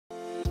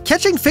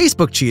Catching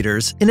Facebook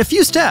cheaters in a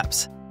few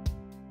steps.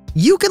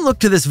 You can look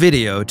to this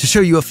video to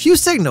show you a few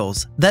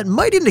signals that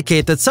might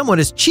indicate that someone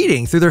is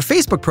cheating through their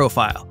Facebook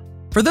profile.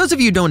 For those of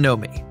you who don't know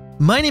me,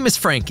 my name is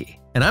Frankie,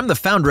 and I'm the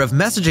founder of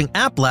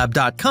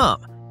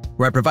messagingapplab.com,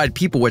 where I provide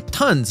people with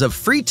tons of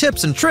free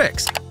tips and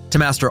tricks to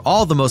master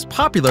all the most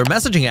popular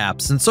messaging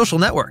apps and social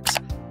networks.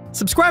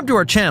 Subscribe to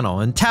our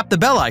channel and tap the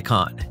bell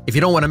icon if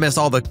you don't want to miss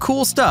all the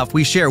cool stuff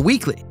we share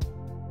weekly.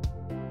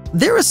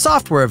 There is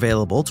software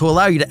available to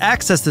allow you to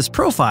access this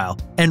profile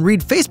and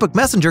read Facebook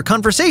Messenger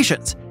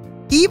conversations,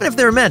 even if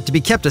they're meant to be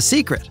kept a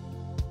secret.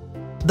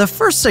 The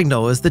first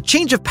signal is the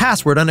change of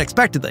password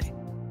unexpectedly.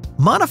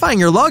 Modifying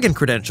your login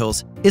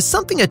credentials is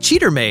something a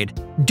cheater made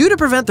due to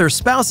prevent their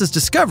spouses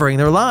discovering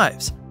their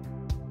lives.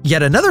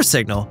 Yet another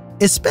signal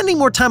is spending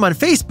more time on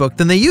Facebook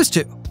than they used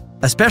to,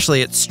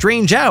 especially at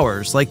strange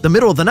hours like the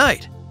middle of the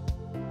night.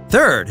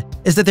 Third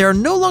is that they are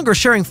no longer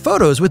sharing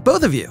photos with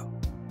both of you.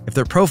 If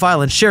their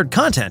profile and shared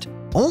content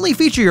only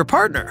feature your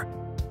partner,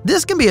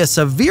 this can be a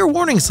severe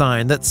warning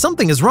sign that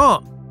something is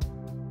wrong.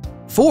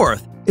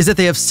 Fourth is that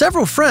they have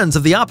several friends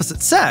of the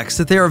opposite sex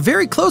that they are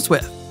very close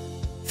with.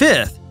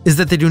 Fifth is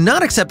that they do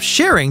not accept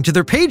sharing to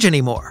their page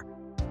anymore.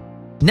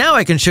 Now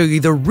I can show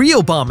you the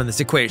real bomb in this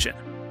equation.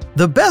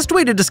 The best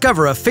way to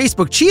discover a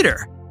Facebook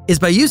cheater is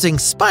by using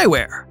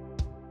spyware.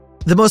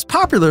 The most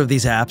popular of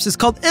these apps is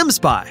called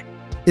mSpy.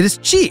 It is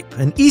cheap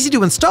and easy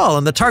to install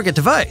on the target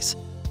device.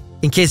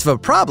 In case of a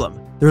problem,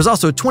 there is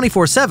also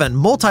 24/7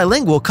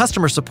 multilingual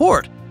customer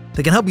support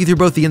that can help you through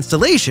both the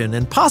installation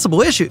and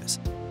possible issues.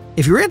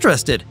 If you're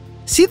interested,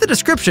 see the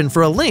description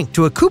for a link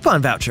to a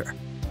coupon voucher.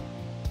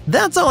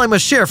 That's all I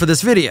must share for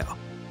this video.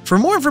 For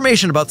more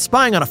information about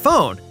spying on a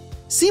phone,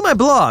 see my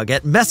blog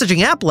at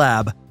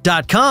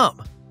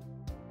messagingapplab.com.